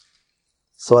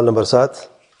سوال نمبر 7،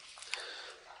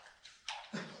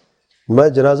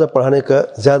 نماز جنازہ پڑھانے کا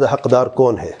زیادہ حقدار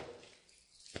کون ہے؟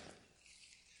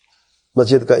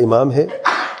 مسجد کا امام ہے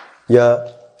یا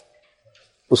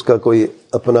اس کا کوئی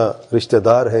اپنا رشتہ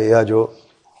دار ہے یا جو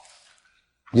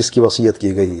جس کی وصیت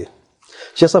کی گئی ہے؟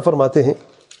 شیخ صاحب فرماتے ہیں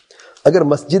اگر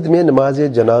مسجد میں نماز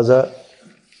جنازہ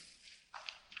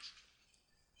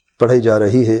پڑھائی جا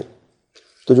رہی ہے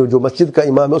تو جو مسجد کا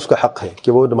امام ہے اس کا حق ہے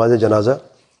کہ وہ نماز جنازہ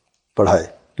پڑھائے،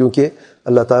 کیونکہ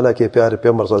اللہ تعالیٰ کے پیارے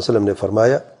پیغمبر صلی اللہ علیہ وسلم نے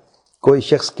فرمایا کوئی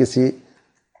شخص کسی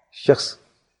شخص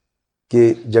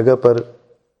کی جگہ پر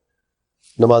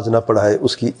نماز نہ پڑھائے،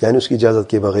 اس کی اجازت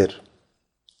کے بغیر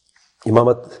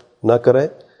امامت نہ کرائے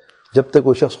جب تک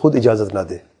وہ شخص خود اجازت نہ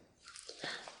دے۔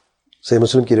 صحیح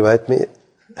مسلم کی روایت میں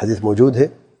حدیث موجود ہے۔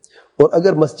 اور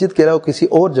اگر مسجد کے علاوہ کسی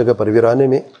اور جگہ پر ویرانے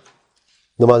میں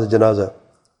نماز جنازہ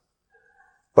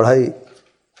پڑھائی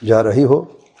جا رہی ہو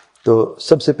تو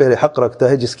سب سے پہلے حق رکھتا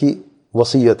ہے جس کی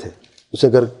وصیت ہے۔ اسے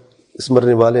اگر اس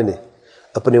مرنے والے نے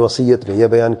اپنی وصیت میں یہ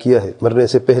بیان کیا ہے مرنے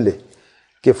سے پہلے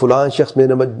کہ فلاں شخص میں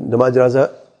نماز جنازہ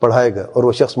پڑھائے گا اور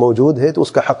وہ شخص موجود ہے تو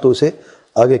اس کا حق تو اسے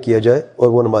آگے کیا جائے اور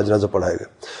وہ نماز جنازہ پڑھائے گا۔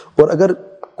 اور اگر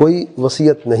کوئی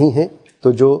وصیت نہیں ہے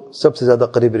تو جو سب سے زیادہ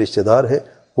قریب رشتہ دار ہے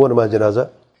وہ نماز جنازہ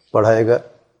پڑھائے گا۔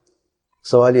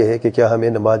 سوال یہ ہے کہ کیا ہمیں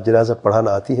نماز جنازہ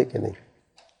پڑھانا آتی ہے کہ نہیں؟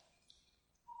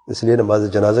 اس لیے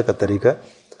نماز جنازہ کا طریقہ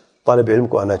طالب علم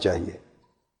کو آنا چاہیے۔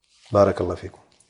 بارک اللہ فیکم۔